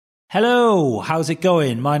Hello, how's it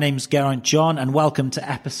going? My name's Geraint John and welcome to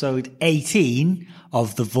episode 18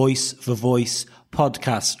 of the Voice for Voice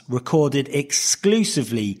podcast, recorded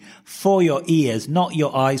exclusively for your ears, not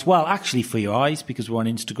your eyes. Well, actually for your eyes, because we're on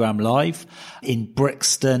Instagram Live in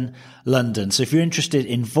Brixton, London. So if you're interested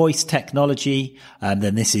in voice technology,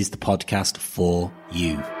 then this is the podcast for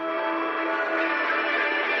you.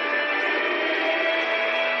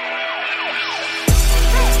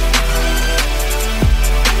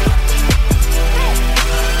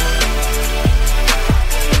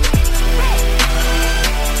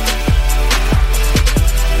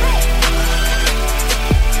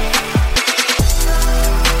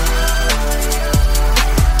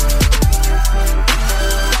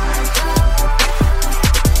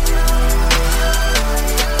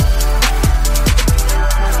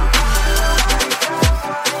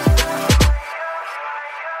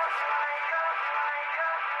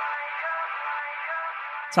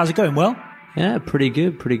 So how's it going, Will? Yeah, pretty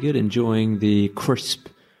good. Enjoying the crisp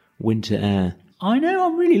winter air. I know,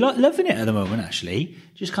 I'm really loving it at the moment, actually.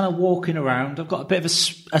 Just kind of walking around. I've got a bit of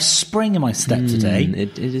a spring in my step today.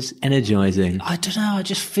 It is energizing. I don't know, I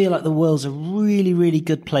just feel like the world's a really, really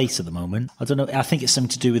good place at the moment. I don't know, I think it's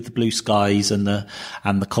something to do with the blue skies and the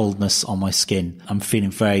coldness on my skin. I'm feeling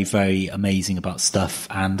very, very amazing about stuff,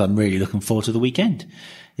 and I'm really looking forward to the weekend.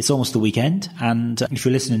 It's almost the weekend, and if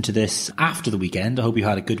you're listening to this after the weekend, I hope you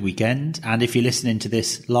had a good weekend. And if you're listening to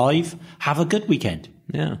this live, have a good weekend.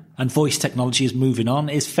 Yeah. And voice technology is moving on.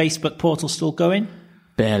 Is Facebook portal still going?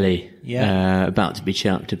 Barely. Yeah. About to be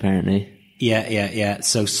chucked, apparently. Yeah.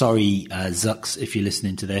 So sorry, Zucks, if you're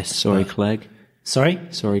listening to this. Sorry, Clegg. Sorry?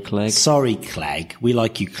 Sorry, Clegg. Sorry, Clegg. We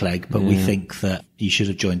like you, Clegg, but we think that you should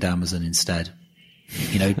have joined Amazon instead.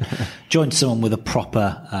 You know, join someone with a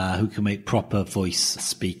proper, who can make proper voice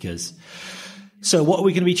speakers. So what are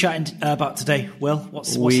we going to be chatting about today, Will?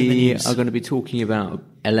 What's in the news? We are going to be talking about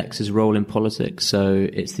Alexa's role in politics. So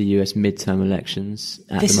it's the US midterm elections at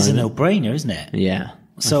the moment. This is a no-brainer, isn't it? Yeah.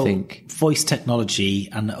 So I think voice technology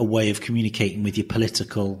and a way of communicating with your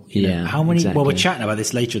political, you know, how many, exactly. well, we're chatting about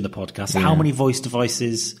this later in the podcast. How many voice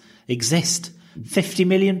devices exist? 50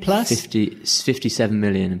 million plus? 57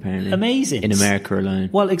 million, apparently. Amazing. In America alone.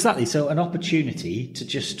 Well, exactly. So an opportunity to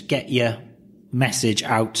just get your message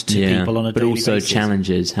out to people on a daily basis. But also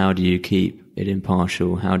challenges. How do you keep it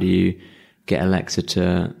impartial? How do you get Alexa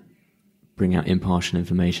to bring out impartial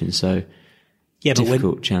information? So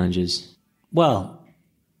difficult challenges. Well,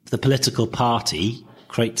 the political party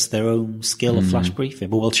creates their own skill of flash briefing.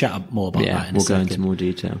 But we'll chat more about that in a second. We'll go into more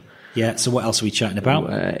detail. Yeah, so what else are we chatting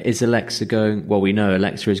about? Is Alexa going... Well, we know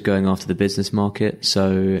Alexa is going after the business market.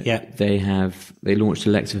 So they launched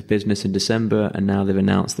Alexa for Business in December, and now they've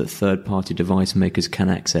announced that third-party device makers can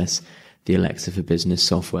access the Alexa for Business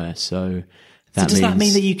software. So does that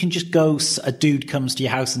mean that you can just go... A dude comes to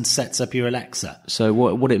your house and sets up your Alexa? So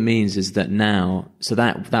what it means is that now... So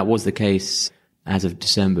that was the case as of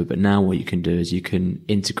December, but now what you can do is you can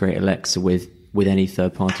integrate Alexa with any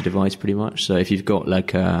third-party device pretty much. So if you've got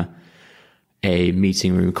like a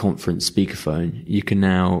meeting room conference speakerphone, you can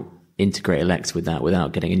now integrate Alexa with that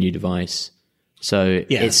without getting a new device. So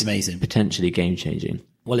it's amazing. Potentially game changing.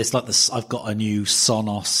 Well, it's like this. I've got a new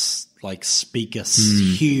Sonos like speaker,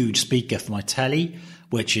 huge speaker for my telly,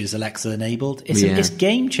 which is Alexa enabled. It's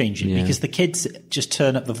game changing because the kids just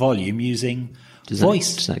turn up the volume using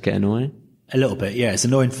voice. Does that get annoying? A little bit, yeah. It's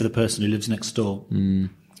annoying for the person who lives next door.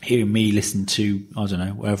 Hearing me listen to, I don't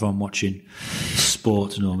know, wherever I'm watching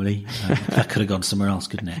sport normally. That could have gone somewhere else,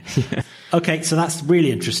 couldn't it? Yeah. Okay, so that's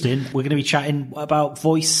really interesting. We're going to be chatting about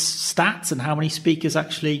voice stats and how many speakers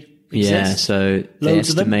actually exist. Yeah, so they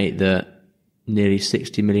estimate that nearly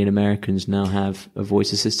 60 million Americans now have a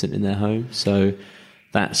voice assistant in their home. So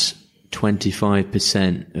that's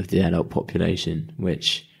 25% of the adult population,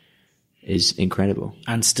 which is incredible.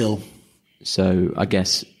 And still. So I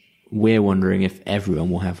guess... We're wondering if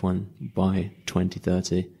everyone will have one by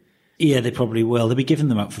 2030. Yeah, they probably will. They'll be giving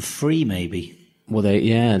them out for free, maybe. Well,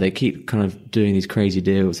 they keep kind of doing these crazy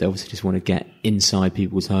deals. They obviously just want to get inside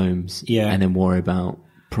people's homes and then worry about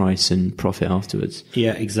price and profit afterwards.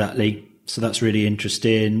 Yeah, exactly. So that's really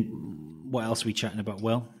interesting. What else are we chatting about,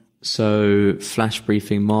 Will? So flash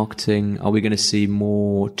briefing marketing. Are we going to see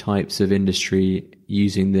more types of industry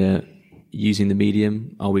using the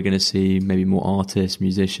medium? Are we going to see maybe more artists,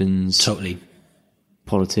 musicians? Totally.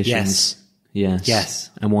 Politicians? Yes.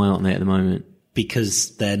 And why aren't they at the moment?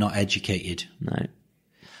 Because they're not educated. No.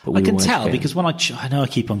 I can tell because when I know I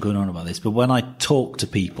keep on going on about this, but when I talk to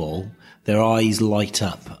people, their eyes light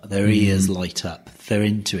up, their ears light up, they're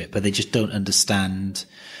into it, but they just don't understand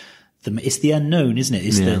it's the unknown, isn't it?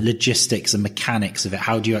 It's the logistics and mechanics of it.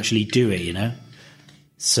 How do you actually do it, you know?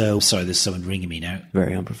 So, sorry, there's someone ringing me now.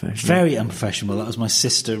 Very unprofessional. Very unprofessional. That was my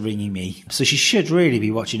sister ringing me. So she should really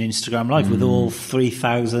be watching Instagram Live with all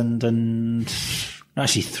 3,000 and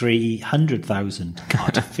actually 300,000.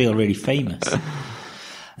 God, I feel really famous.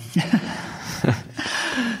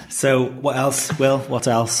 So what else, Will? What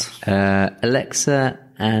else? Alexa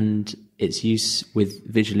and its use with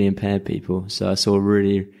visually impaired people. So I saw a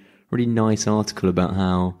really, really nice article about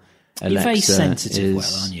how Alexa You're very sensitive, Will,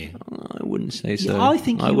 aren't you? I wouldn't say so. Yeah, I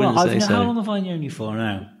think you are. So. How long have I known you for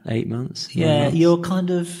now? 8 months. Yeah, months.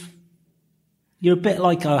 You're a bit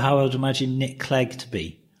like how I would imagine Nick Clegg to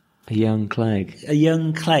be. A young Clegg. A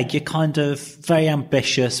young Clegg. You're kind of very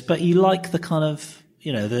ambitious, but you like the kind of,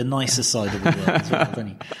 you know, the nicer side of the world as well, don't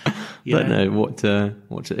you? But no,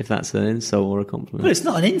 what if that's an insult or a compliment? Well, it's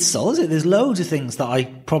not an insult, is it? There's loads of things that I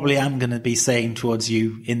probably am going to be saying towards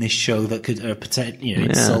you in this show that could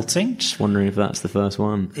insulting. Just wondering if that's the first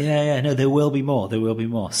one. Yeah. No, there will be more. There will be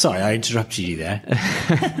more. Sorry, I interrupted you there.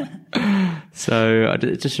 So,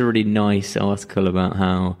 just a really nice article about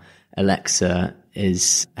how Alexa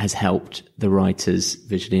has helped the writer's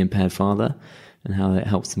visually impaired father and how it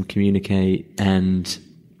helps them communicate, and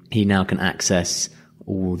he now can access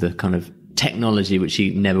all the kind of technology which he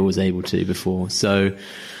never was able to before. So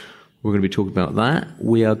we're going to be talking about that.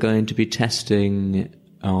 We are going to be testing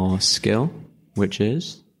our skill, which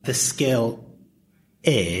is? The skill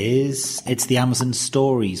it's the Amazon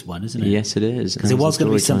Stories one, isn't it? Yes, it is. Because it was going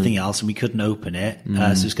to be something else and we couldn't open it.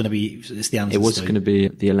 So it's the Amazon Stories. It was going to be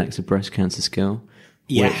the Alexa breast cancer skill.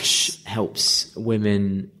 Yes. Which helps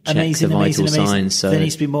women check the vital signs. So there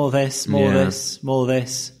needs to be more of this, more of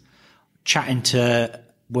this. Chatting to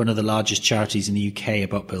one of the largest charities in the UK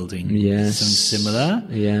about building something similar.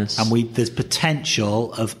 Yes. And there's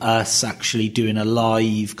potential of us actually doing a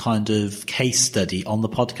live kind of case study on the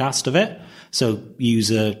podcast of it. So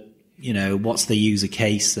what's the user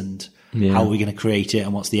case and how are we going to create it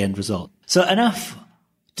and what's the end result? So enough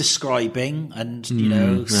describing and,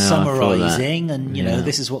 summarizing and,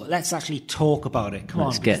 this is let's actually talk about it. Come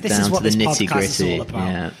let's on. Get this down is what to the this nitty podcast gritty. is all about.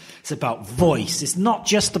 Yeah. It's about voice. It's not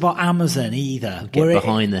just about Amazon either. Get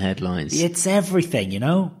behind the headlines. It's everything,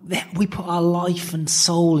 We put our life and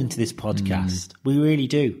soul into this podcast. We really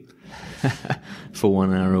do. For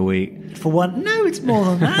 1 hour a week. No, it's more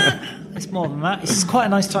than that. It's more than that. It's quite a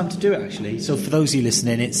nice time to do it, actually. So for those of you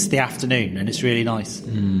listening, it's the afternoon and it's really nice.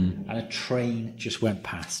 And a train just went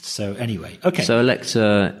past. So anyway, okay. So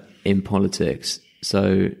Alexa in politics.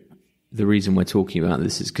 So the reason we're talking about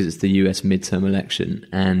this is because it's the US midterm election,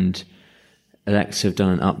 and Alexa have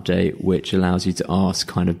done an update which allows you to ask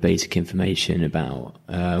kind of basic information about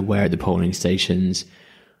where are the polling stations,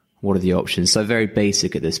 what are the options. So very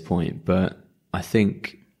basic at this point, but I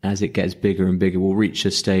think as it gets bigger and bigger, we'll reach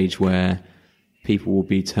a stage where people will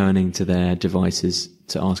be turning to their devices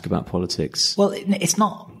to ask about politics. Well, it's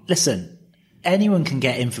not... Listen, anyone can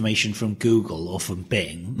get information from Google or from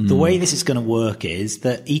Bing. The way this is going to work is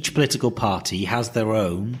that each political party has their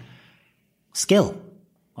own skill.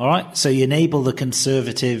 All right? So you enable the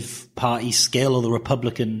Conservative Party skill or the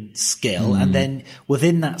Republican skill, and then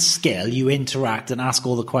within that skill, you interact and ask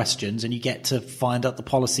all the questions, and you get to find out the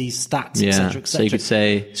policies, stats, etc., etc. So you could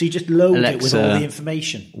say... So you just load Alexa, it with all the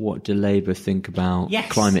information. What do Labour think about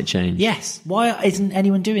climate change? Yes. Why isn't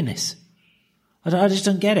anyone doing this? I just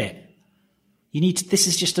don't get it. This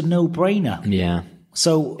is just a no-brainer. Yeah.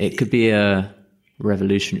 So it could be a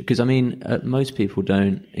revolution, because most people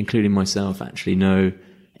don't, including myself, actually know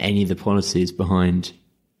any of the policies behind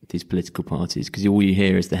these political parties, because all you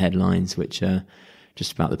hear is the headlines, which are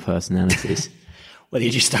just about the personalities. Well,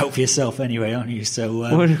 you're just out for yourself anyway, aren't you? So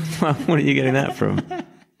what are you getting that from?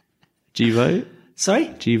 Do you vote? Sorry?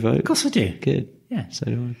 Do you vote? Of course I do. Good. Yeah. So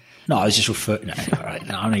do I. No, I was just referring... No, all right.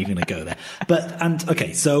 No, I'm not even going to go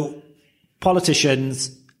there. So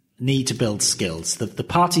politicians need to build skills. The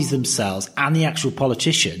parties themselves and the actual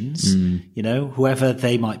politicians, whoever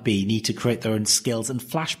they might be, need to create their own skills and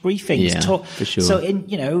flash briefings. Yeah, for sure. So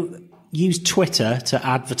use Twitter to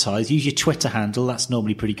advertise. Use your Twitter handle. That's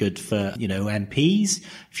normally pretty good for, MPs.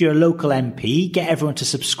 If you're a local MP, get everyone to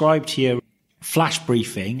subscribe to your flash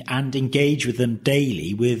briefing and engage with them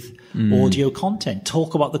daily with audio content.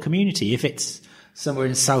 Talk about the community. If it's somewhere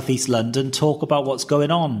in southeast London, talk about what's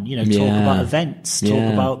going on, talk about events,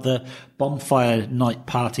 talk about the bonfire night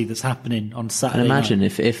party that's happening on Saturday And imagine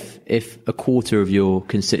night. if a quarter of your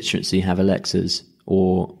constituency have Alexas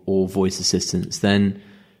or voice assistants, then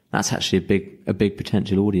that's actually a big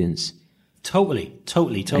potential audience. Totally.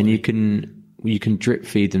 And you can drip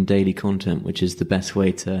feed them daily content, which is the best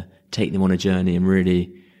way to take them on a journey and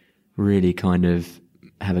really really kind of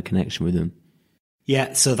have a connection with them.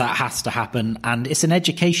 Yeah, so that has to happen. And it's an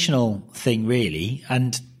educational thing, really.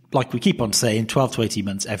 And like we keep on saying, 12 to 18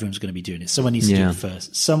 months, everyone's going to be doing it. Someone needs to do it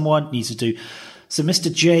first. Someone needs to do. So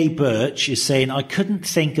Mr. J. Birch is saying, I couldn't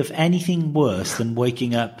think of anything worse than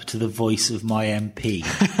waking up to the voice of my MP.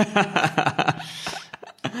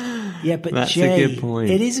 Yeah, but that's Jay, a good point.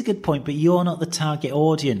 It is a good point, but you're not the target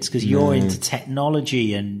audience because you're into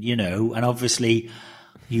technology and, and obviously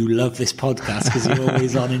you love this podcast because you're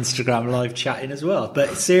always on Instagram live chatting as well.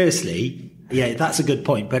 But seriously, yeah, that's a good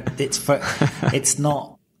point. But it's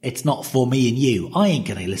not for me and you. I ain't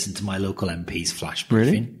going to listen to my local MP's flash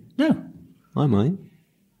briefing. Really? No. I might.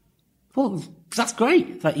 Well, that's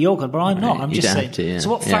great that you're good, but I'm not. I'm just saying. To, yeah. So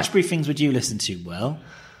what flash briefings would you listen to, Will?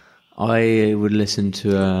 I would listen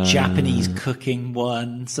to Japanese cooking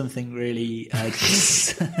one, something really...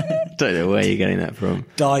 don't know where you're getting that from.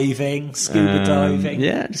 Diving, scuba diving.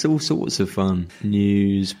 Yeah, just all sorts of fun.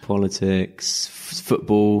 News, politics,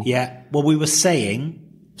 football. Yeah, well, we were saying...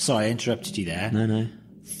 Sorry, I interrupted you there. No.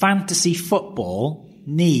 Fantasy football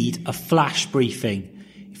need a flash briefing.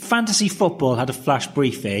 If fantasy football had a flash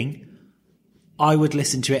briefing, I would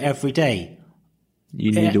listen to it every day.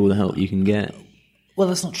 You need all the help you can get. Well,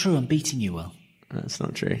 that's not true. I'm beating you, Will. That's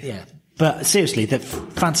not true. Yeah. But seriously, the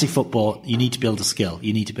fantasy football, you need to build a skill.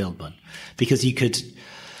 You need to build one. Because you could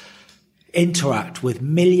interact with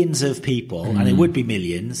millions of people, and it would be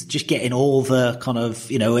millions, just getting all the kind of,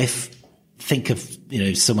 think of,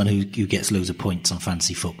 someone who gets loads of points on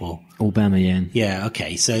fantasy football. Aubameyang. Yeah,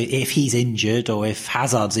 okay. So if he's injured or if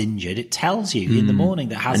Hazard's injured, it tells you in the morning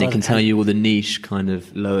that Hazard... And it can tell you all the niche kind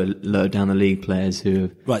of lower down the league players who...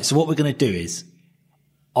 Right, so what we're going to do is,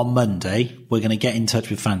 on Monday, we're going to get in touch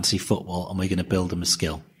with fantasy football and we're going to build them a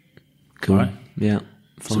skill. Cool. All right? Yeah,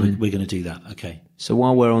 fine. So we're going to do that, okay. So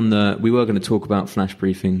while we're on we were going to talk about flash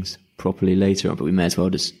briefings properly later on, but we may as well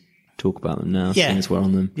just talk about them now since we're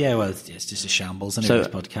on them. Yeah, well, it's just a shambles anyway, this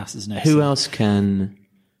podcast, isn't it? Who else can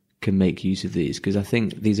make use of these? Because I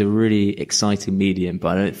think these are really exciting medium,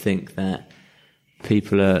 but I don't think that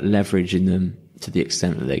people are leveraging them to the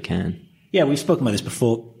extent that they can. Yeah, we've spoken about this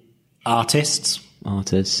before. Artists.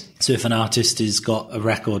 So if an artist has got a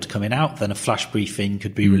record coming out, then a flash briefing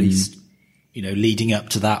could be released, leading up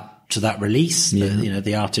to that release. Yeah.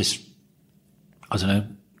 The artist, I don't know,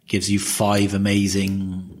 gives you 5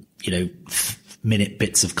 amazing, minute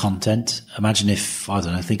bits of content. Imagine if, I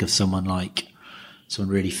don't know, think of someone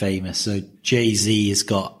really famous. So Jay-Z has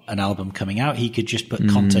got an album coming out. He could just put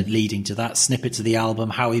content leading to that, snippets of the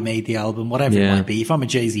album, how he made the album, whatever it might be. If I'm a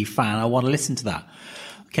Jay-Z fan, I want to listen to that.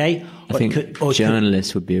 Okay. I think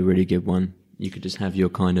journalists would be a really good one. You could just have your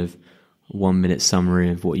kind of 1-minute summary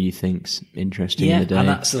of what you think's interesting in the day. And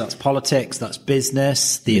that's politics, that's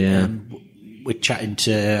business. We're chatting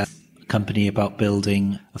to a company about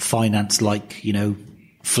building a finance-like,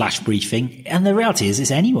 flash briefing. And the reality is, it's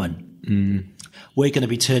anyone. We're going to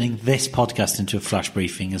be turning this podcast into a flash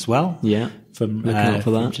briefing as well. Yeah. From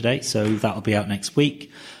today. So that'll be out next week.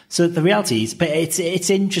 So the reality is, but it's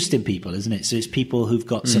interesting people, isn't it? So it's people who've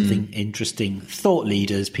got something interesting, thought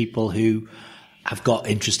leaders, people who have got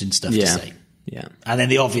interesting stuff to say. Yeah. And then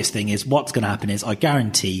the obvious thing is what's going to happen is I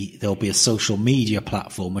guarantee there'll be a social media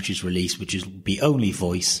platform which is released, which will be only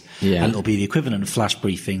voice. Yeah. And it'll be the equivalent of flash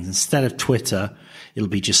briefings. Instead of Twitter, it'll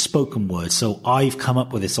be just spoken word. So I've come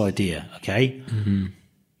up with this idea. Okay. Mm-hmm.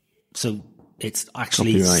 So it's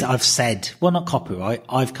actually, copyright. I've said, well, not copyright.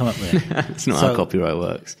 I've come up with it. It's not how copyright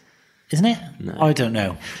works. Isn't it? No. I don't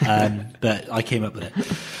know. But I came up with it.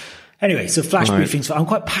 Anyway, so flash briefings. I'm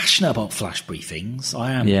quite passionate about flash briefings.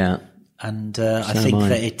 I am. Yeah. And I think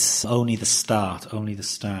that it's only the start. All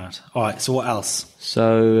right, so what else?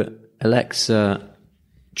 So Alexa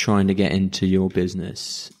trying to get into your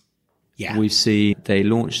business. Yeah. We see they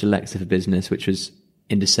launched Alexa for Business, which was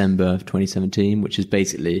in December of 2017, which is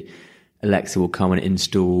basically Alexa will come and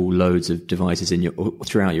install loads of devices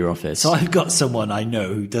throughout your office. So I've got someone I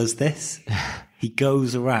know who does this. He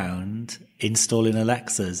goes around installing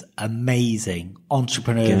Alexas. Amazing.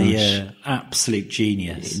 Entrepreneur of the year. Absolute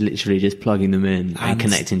genius. Literally just plugging them in and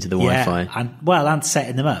connecting to the Wi-Fi. And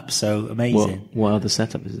setting them up. So amazing. What other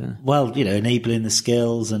setup is there? Well, enabling the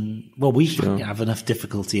skills we have enough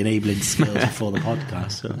difficulty enabling skills before the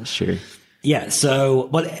podcast. So. That's true. Yeah, so,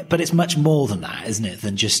 but it's much more than that, isn't it?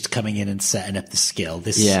 Than just coming in and setting up the skill.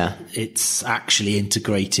 It's actually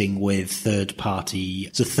integrating with third-party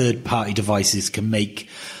devices can make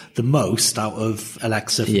the most out of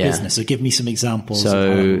Alexa for Business. So give me some examples.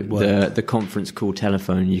 So the conference call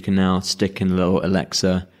telephone, you can now stick in a little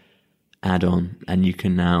Alexa add-on, and you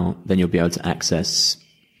can then you'll be able to access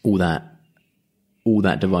all that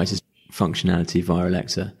devices. functionality via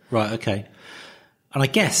Alexa. Right. Okay. And I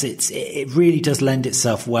guess it really does lend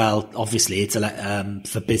itself well. Obviously, it's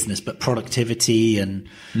for business, but productivity and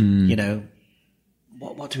you know,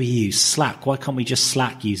 what do we use? Slack. Why can't we just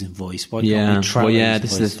Slack using voice? Why can't we Trello using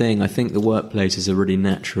this voice? is the thing. I think the workplace is a really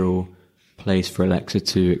natural place for Alexa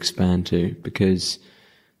to expand to, because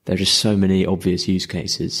there are just so many obvious use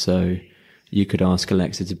cases. So you could ask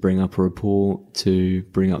Alexa to bring up a report, to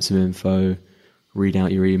bring up some info, read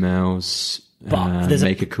out your emails,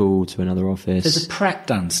 make a call to another office. There's a Pret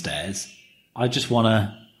downstairs. I just want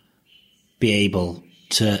to be able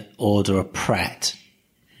to order a Pret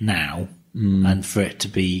now and for it to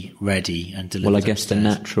be ready and delivered. Well, I guess upstairs. the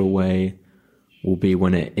natural way will be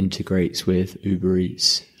when it integrates with Uber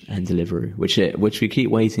Eats and Deliveroo, which we keep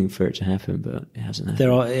waiting for it to happen, but it hasn't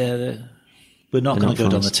happened. We're not going to go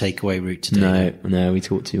down the fast. takeaway route today. No, we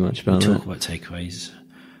talk too much about We that. talk about takeaways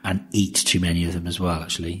and eat too many of them as well,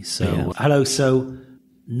 actually. So, Hello. So,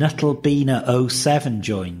 Nuttlebeaner07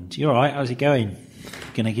 joined. You all right? How's it going?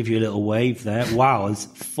 Going to give you a little wave there. Wow, there's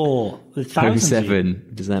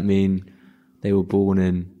 07, does that mean they were born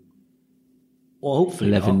in Well, hopefully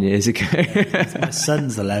 11 not. years ago? My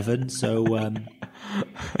son's 11, so... do you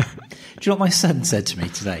know what my son said to me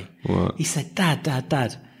today? What? He said,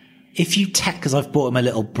 Dad, if you because I've bought him a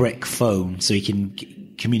little brick phone so he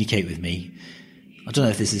can communicate with me. I don't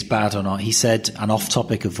know if this is bad or not. He said, and off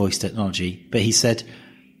topic of voice technology, but he said,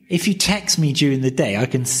 if you text me during the day, I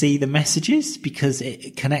can see the messages because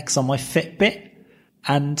it connects on my Fitbit.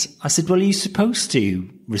 And I said, well, are you supposed to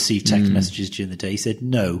receive text messages during the day? He said,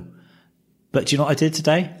 no. But do you know what I did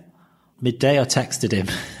today? Midday, I texted him.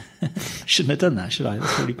 Shouldn't have done that, should I?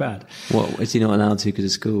 That's really bad. What, is he not allowed to because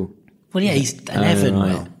of school? Well, yeah, he's 11,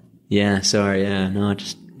 right. Will. Yeah, sorry, yeah. No, I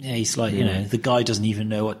just... Yeah, he's like, you know, the guy doesn't even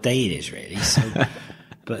know what day it is, really. So,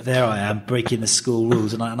 but there I am, breaking the school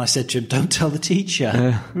rules. And I said to him, don't tell the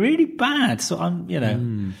teacher. Really bad. So I'm, you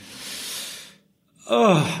know...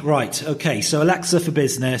 Oh, right. Okay. So Alexa for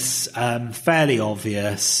business, fairly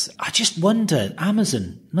obvious. I just wonder,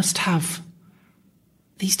 Amazon must have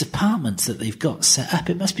these departments that they've got set up.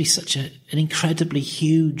 It must be such an incredibly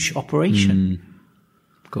huge operation.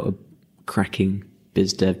 Got a cracking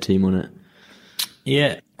biz dev team on it.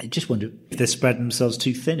 Yeah. I just wonder if they're spreading themselves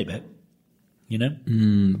too thin a bit, you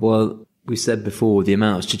know? Well, we said before, the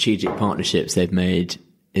amount of strategic partnerships they've made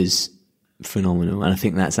is phenomenal. And I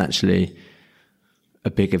think that's actually a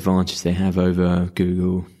big advantage they have over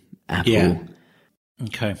Google, Apple. Yeah.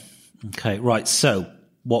 Okay. Right. So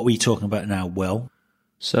what are we talking about now, Will?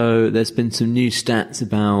 So there's been some new stats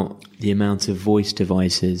about the amount of voice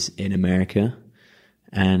devices in America.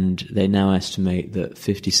 And they now estimate that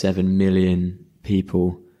 57 million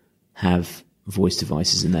people have voice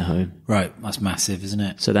devices in their home. Right. That's massive, isn't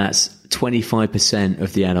it? So that's 25%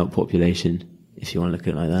 of the adult population, if you want to look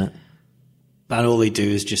at it like that. And all they do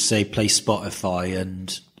is just say, play Spotify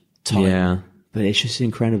and type. Yeah, but it's just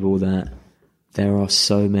incredible that there are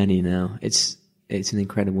so many now. It's an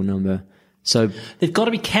incredible number. So they've got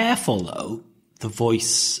to be careful, though, the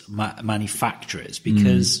voice manufacturers,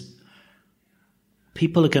 because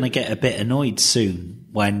people are going to get a bit annoyed soon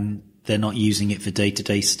when they're not using it for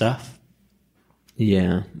day-to-day stuff.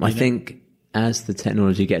 Yeah, I think as the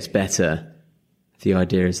technology gets better, the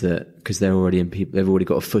idea is that because they've already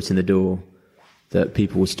got a foot in the door, that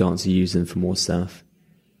people will start to use them for more stuff.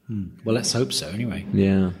 Well, let's hope so, anyway.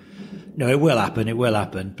 Yeah. No, it will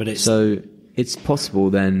happen, but it's... So it's possible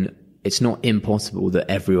then, it's not impossible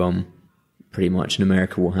that everyone pretty much in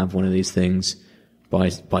America will have one of these things by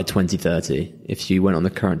 2030, if you went on the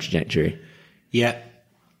current trajectory. Yeah.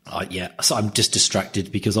 So I'm just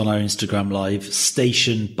distracted because on our Instagram Live,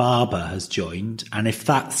 Station Barber has joined. And if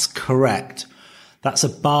that's correct, that's a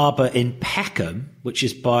barber in Peckham, which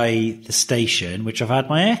is by the station, which I've had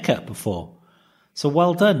my haircut before. So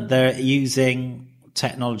well done. They're using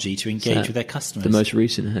technology to engage with their customers. The most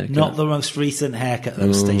recent haircut? Not the most recent haircut,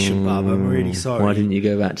 though, Station Barber. I'm really sorry. Why didn't you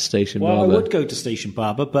go back to Station Barber? Well, I would go to Station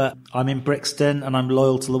Barber, but I'm in Brixton and I'm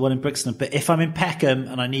loyal to the one in Brixton. But if I'm in Peckham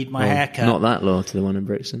and I need my haircut... Not that loyal to the one in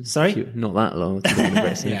Brixton. Sorry? Not that loyal to the one in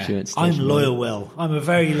Brixton. Yeah. If you went to I'm Station loyal, Barber. Will. I'm a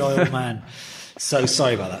very loyal man. So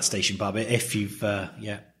sorry about that, Station Barber. If you've...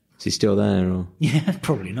 Is he still there? Or? Yeah,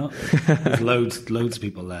 probably not. There's loads of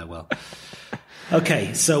people there, Will.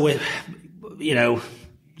 Okay, so we're...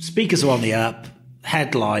 Speakers are on the up.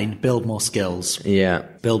 Headline, build more skills. Yeah.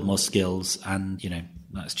 Build more skills. And,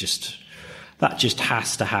 that just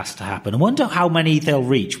has to happen. I wonder how many they'll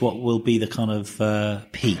reach. What will be the kind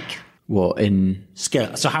of peak? What, in...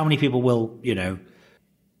 Scale. So how many people will,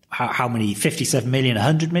 how many? 57 million,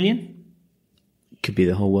 100 million? Could be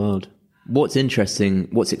the whole world. what's interesting,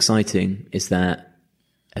 what's exciting is that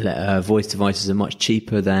voice devices are much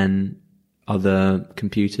cheaper than other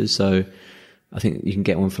computers. So I think you can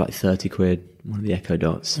get one for like 30 quid, one of the Echo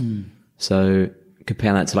Dots. So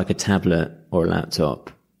compare that to like a tablet or a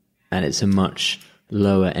laptop, and it's a much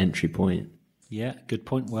lower entry point. Yeah, good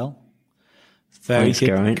point, Will. Very Thanks, good.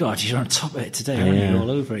 Geraint. God, you're on top of it today, aren't you? All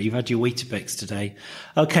over it. You've had your Weetabix today.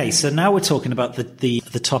 Okay, so now we're talking about the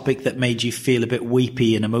topic that made you feel a bit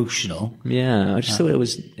weepy and emotional. Yeah, I just thought it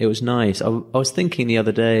was nice. I was thinking the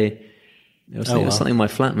other day, it was something my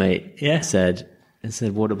flatmate said. And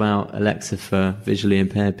said, what about Alexa for visually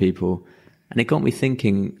impaired people? And it got me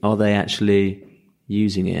thinking, are they actually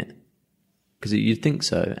using it? Because you'd think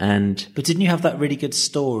so. But didn't you have that really good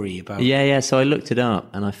story about... Yeah. So I looked it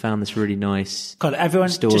up and I found this really nice God, everyone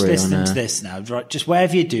story just listening to this now, right? Just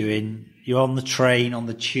wherever you're doing, you're on the train, on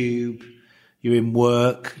the tube, you're in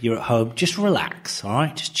work, you're at home, just relax, all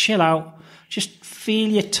right? Just chill out. Just feel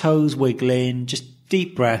your toes wiggling. Just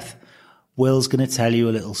deep breath. Will's going to tell you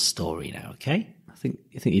a little story now, okay?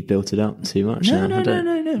 I think you built it up too much. No. No. I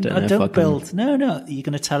don't build. No. You're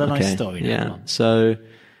going to tell a nice story now. Yeah. So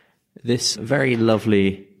this very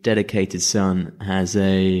lovely, dedicated son has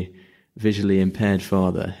a visually impaired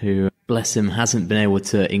father who, bless him, hasn't been able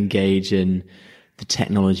to engage in the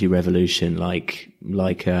technology revolution like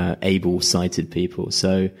able-sighted people.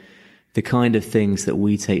 So the kind of things that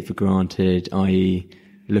we take for granted, i.e.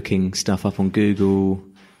 looking stuff up on Google,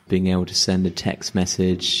 being able to send a text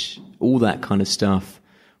message, all that kind of stuff,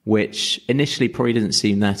 which initially probably didn't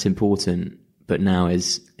seem that important, but now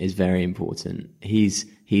is very important. He's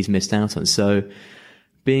missed out on. So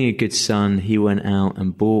being a good son, he went out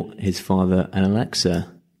and bought his father an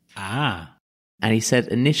Alexa. And he said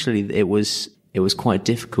initially that it was quite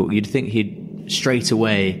difficult. You'd think he'd straight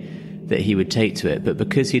away that he would take to it, but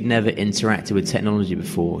because he'd never interacted with technology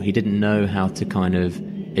before, he didn't know how to kind of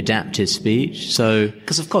adapt his speech. So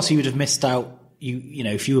because of course he would have missed out. You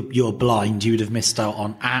know, if you're blind, you would have missed out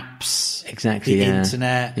on apps, exactly, the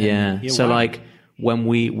internet. So like when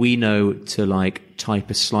we know to like type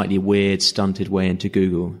a slightly weird, stunted way into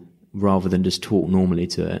Google rather than just talk normally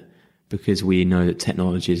to it, because we know that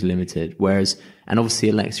technology is limited. And obviously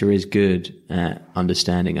Alexa is good at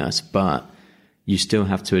understanding us, but you still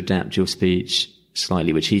have to adapt your speech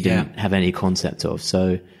slightly, which he didn't have any concept of.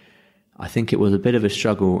 So I think it was a bit of a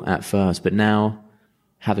struggle at first, but now,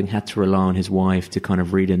 having had to rely on his wife to kind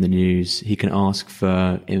of read in the news, he can ask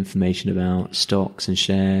for information about stocks and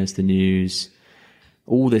shares, the news,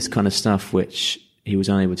 all this kind of stuff, which he was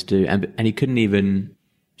unable to do. And he couldn't even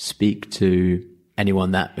speak to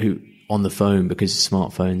anyone who on the phone, because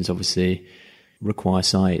smartphones obviously require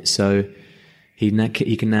sight. So he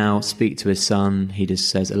can now speak to his son. He just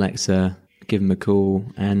says, Alexa, give him a call.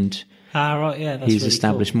 And that's he's really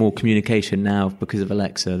established more communication now because of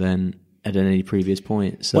Alexa than at any previous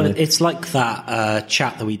point. So well, it's like that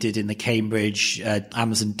chat that we did in the Cambridge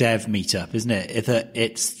Amazon Dev meetup, isn't it?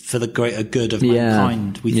 It's for the greater good of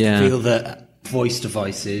mankind. We feel that voice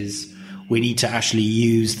devices, we need to actually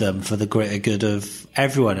use them for the greater good of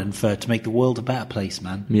everyone and to make the world a better place,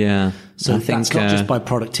 man. Yeah. So that's not just by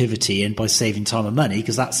productivity and by saving time and money,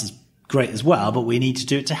 because that's great as well, but we need to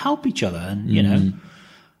do it to help each other. And, you know,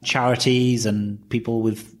 charities and people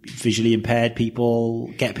with visually impaired people,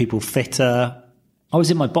 get people fitter. I was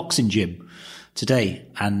in my boxing gym today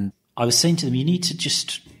and I was saying to them, you need to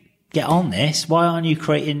just get on this. Why aren't you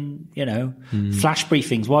creating, flash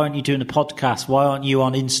briefings? Why aren't you doing a podcast? Why aren't you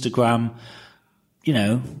on Instagram?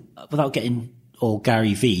 Without getting all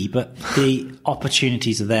Gary V, but the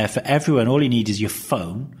opportunities are there for everyone. All you need is your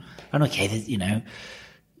phone. And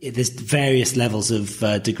there's various levels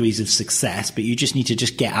of degrees of success, but you just need to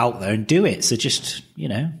just get out there and do it. So just,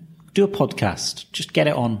 do a podcast. Just get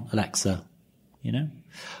it on Alexa,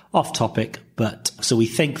 Off topic, but so we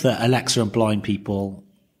think that Alexa and blind people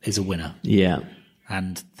is a winner. Yeah.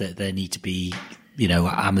 And that there need to be,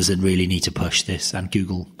 Amazon really need to push this, and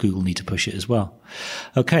Google need to push it as well.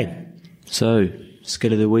 Okay. So,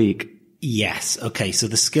 skill of the week. Yes. Okay. So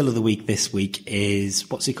the skill of the week this week is,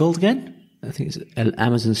 what's it called again? I think it's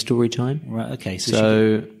Amazon Story Time. Right, okay.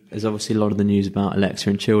 So there's obviously a lot of the news about Alexa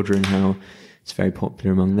and children, how it's very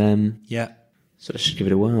popular among them. Yeah. So let's just give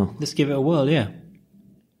it a whirl. Let's give it a whirl, yeah.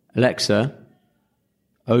 Alexa,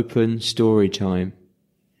 open Story Time.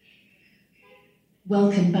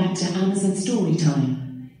 Welcome back to Amazon Story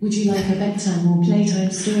Time. Would you like a bedtime or playtime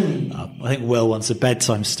story? I think Will wants a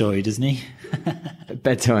bedtime story, doesn't he?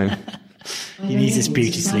 Bedtime. He needs his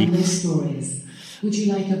beauty sleep. Stories. Would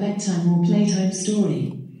you like a bedtime or playtime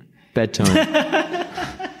story? Bedtime.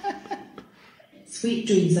 Sweet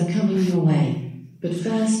dreams are coming your way. But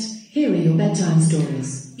first, Here are your bedtime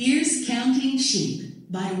stories. Here's Counting Sheep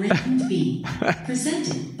by Raymond B.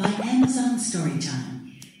 Presented by Amazon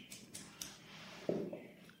Storytime.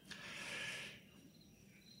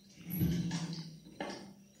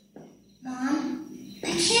 Mom, I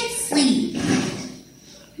can't sleep.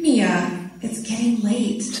 Mia, it's getting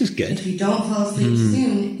late. This is good. If you don't fall asleep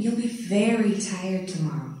soon, you'll be very tired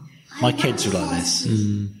tomorrow. My kids are like this.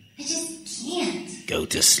 I just can't. Go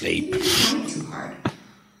to sleep. You're trying too hard.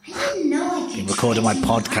 I didn't know I could. Been recording my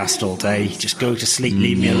podcast all day. Just go to sleep.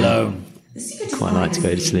 Leave me alone. The secret to Quite like to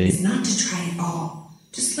go to sleep. is not to try it all.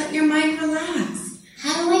 Just let your mind relax.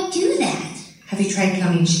 How do I do that? Have you tried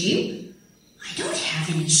counting sheep? I don't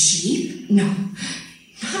have any sheep. No,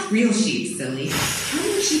 not real sheep, silly.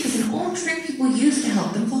 Counting sheep is an old trick people use to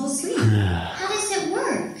help them fall asleep. How does it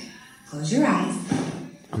work? Close your eyes.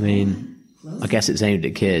 I mean, I guess it's aimed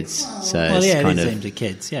at kids, so Well, it's yeah, kind it's of aimed at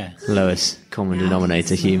kids, yeah. lowest common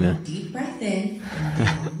denominator Now, humour. deep breath in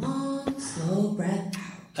and a long, slow breath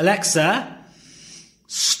out. Alexa,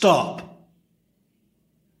 stop.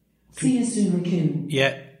 See you soon, Raccoon.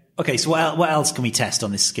 Yeah. Okay, so what else can we test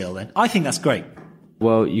on this skill then? I think that's great.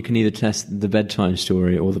 Well, you can either test the bedtime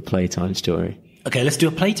story or the playtime story. Okay, let's do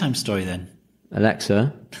a playtime story then.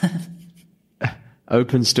 Alexa,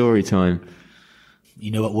 open story time.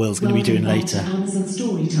 You know what Will's going to be doing Welcome back to later. Amazon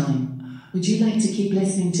Storytime. Would you like to keep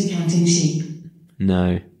listening to Counting Sheep?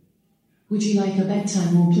 No. Would you like a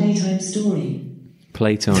bedtime or playtime story?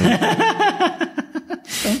 Playtime.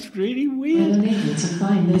 That's really I'm weird. unable to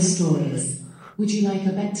find those stories. Would you like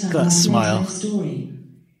a bedtime That or smile. playtime story?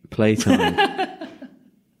 Playtime.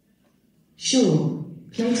 Sure.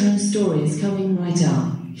 Playtime story is coming right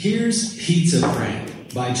up. Here's Pizza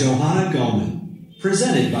Prank by Johanna Goldman,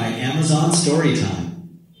 presented by Amazon Storytime.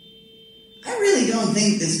 I really don't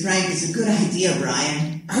think this prank is a good idea,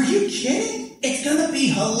 Brian. Are you kidding? It's gonna be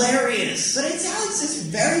hilarious. But it's Alex's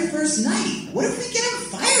very first night. What if we get him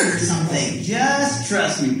fired or something? Just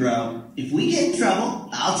trust me, bro. If we get in trouble,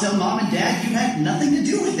 I'll tell Mom and Dad you had nothing to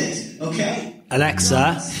do with it, okay?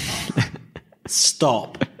 Alexa,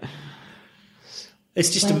 stop. It's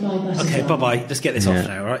just Bye-bye, butterfly. okay, bye-bye. Let's get this Yeah. off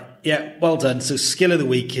now, all right? Yeah, well done. So skill of the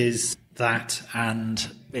week is that, and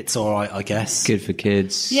it's all right, I guess. Good for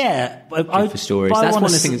kids. Yeah. Good for stories. but I That's wanna one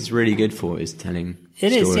of the s- things it's really good for, is telling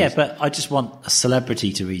It stories. is, yeah, but I just want a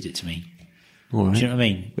celebrity to read it to me. All right. Do you know what I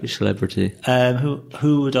mean? Which celebrity?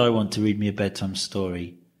 Who would I want to read me a bedtime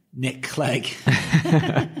story? Nick Clegg.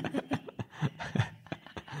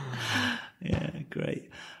 Yeah, great.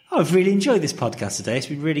 Oh, I've really enjoyed this podcast today. It's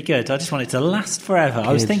been really good. I just want it to last forever.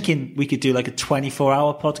 I was thinking we could do like a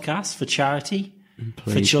 24-hour podcast for charity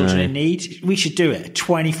for Please, children no. in need. We should do it. A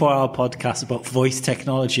 24-hour podcast about voice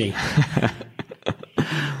technology.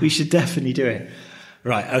 We should definitely do it.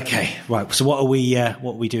 Right. Okay. Right. So what are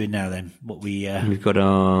we doing now then? We've got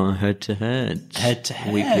our head-to-head.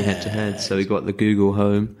 Head-to-head. Weekly head-to-head. So we've got the Google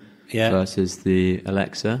Home versus the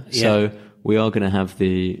Alexa. Yeah. So we are going to have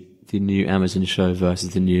the new Amazon show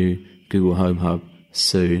versus the new Google Home Hub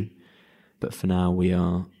soon. But for now, we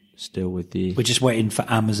are still with the... We're just waiting for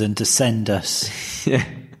Amazon to send us. Yeah.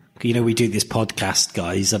 You know, we do this podcast,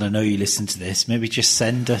 guys, and I know you listen to this. Maybe just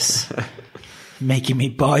send us, making me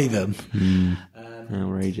buy them.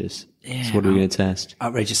 Outrageous. Yeah. So what are we going to test?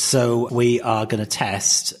 Outrageous. So we are going to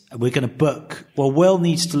test. We're going to book. Well, Will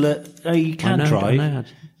needs to learn. Oh, you can drive. I know.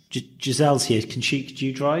 Giselle's here. Do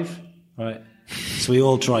you drive? Right. So we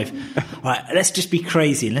all drive. All right. Let's just be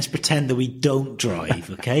crazy and let's pretend that we don't drive.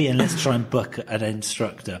 Okay. And let's try and book an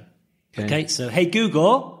instructor. Okay. So, hey,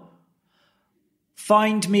 Google,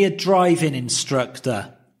 find me a driving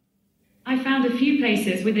instructor. I found a few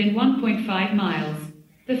places within 1.5 miles.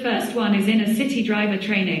 The first one is Inner City Driver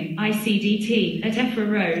Training, ICDT, at Effra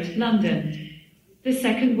Road, London. The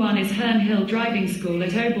second one is Herne Hill Driving School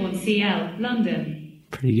at Auburn CL, London.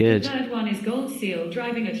 Pretty good. The third one is Gold Seal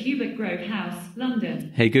Driving at Hubert Grove House,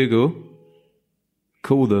 London. Hey, Google,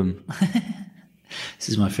 call them. This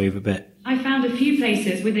is my favourite bit. I found a few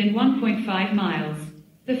places within 1.5 miles.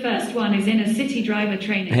 The first one is Inner City Driver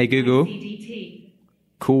Training, Hey, Google. ICDT.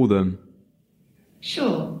 Call them.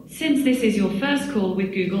 Sure. Since this is your first call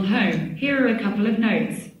with Google Home, here are a couple of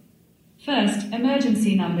notes. First,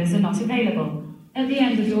 emergency numbers are not available. At the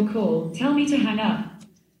end of your call, tell me to hang up.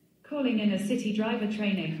 Calling in a city driver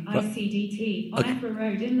training, ICDT, on Effra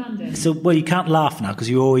Road in London. So, well, you can't laugh now because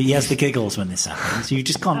he has the giggles when this happens. So you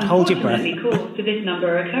just can't hold your breath. Unfortunately, calls to this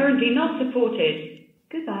number are currently not supported.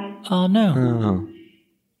 Goodbye. Oh, no. Oh.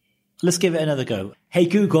 Let's give it another go. Hey,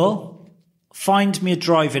 Google, find me a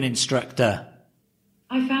driving instructor.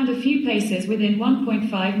 I found a few places within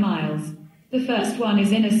 1.5 miles. The first one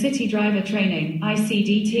is Inner City Driver Training,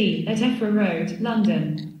 ICDT, at Effra Road,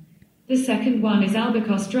 London. The second one is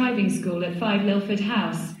Albacos Driving School at 5 Lilford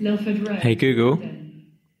House, Lilford Road. Hey Google, London.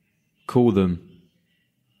 call them.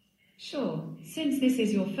 Sure. Since this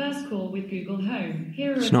is your first call with Google Home,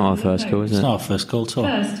 here are It's a not our couple of first call, notes. is It's it? not our first call at all.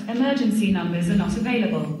 First, emergency numbers are not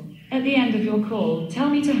available. At the end of your call, tell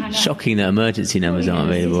me to hang up. Shocking that emergency numbers aren't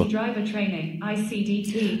available. City Driver Training,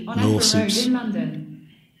 ICDT, on Effra Road Lawsuits. in London.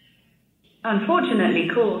 Unfortunately,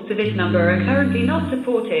 calls to this number are currently not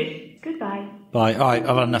supported. Goodbye. Bye. All right,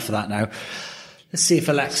 I've had enough of that now. Let's see if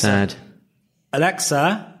Alexa... Sad.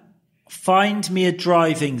 Alexa, find me a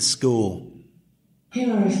driving school.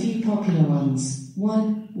 Here are a few popular ones.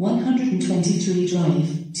 1. 123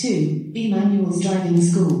 Drive. 2. Emmanuel's Driving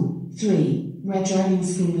School. 3. Red Driving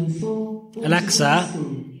School. And 4. Alexa, Driving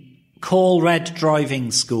School. call Red Driving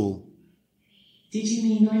School. Did you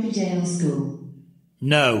mean Ivydale School?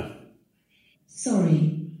 No.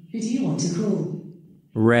 Sorry. Who do you want to call?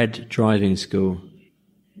 Red Driving School.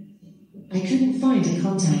 I couldn't find a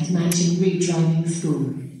contact matching Red Driving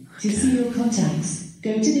School. To see your contacts,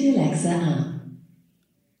 go to the Alexa app.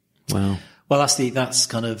 Wow. Well, that's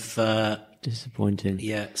kind of... Disappointing.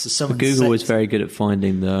 yeah, so someone Google said- was very good at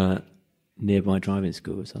finding the nearby driving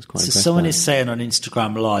schools. I was quite So impressed someone by is that. saying on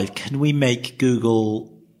Instagram Live, can we make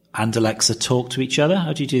Google and Alexa talk to each other?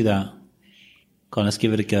 How do you do that? Go on, let's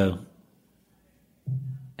give it a go.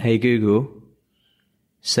 Hey Google,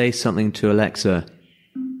 say something to Alexa.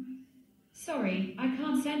 Sorry, I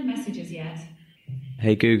can't send messages yet.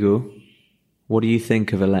 Hey Google, what do you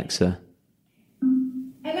think of Alexa?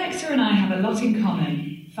 Alexa and I have a lot in common.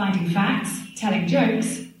 Finding facts, telling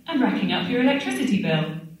jokes, and racking up your electricity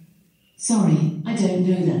bill. Sorry, I don't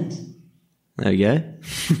know that. There you go.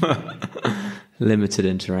 Limited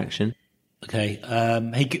interaction. Okay. Hey, I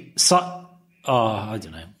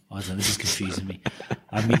don't know. This is confusing me.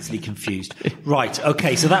 I'm easily confused. Right.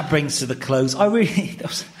 Okay. So that brings to the close. That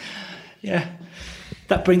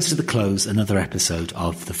brings to the close another episode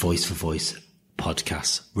of the Voice for Voice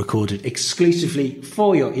podcast, recorded exclusively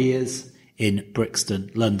for your ears in Brixton,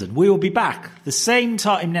 London. We will be back the same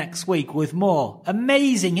time next week with more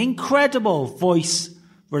amazing, incredible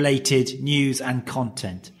voice-related news and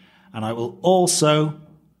content. And I will also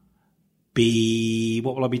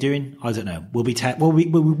what will I be doing? I don't know. We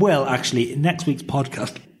will actually, in next week's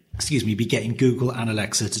podcast, be getting Google and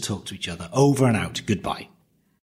Alexa to talk to each other. Over and out. Goodbye.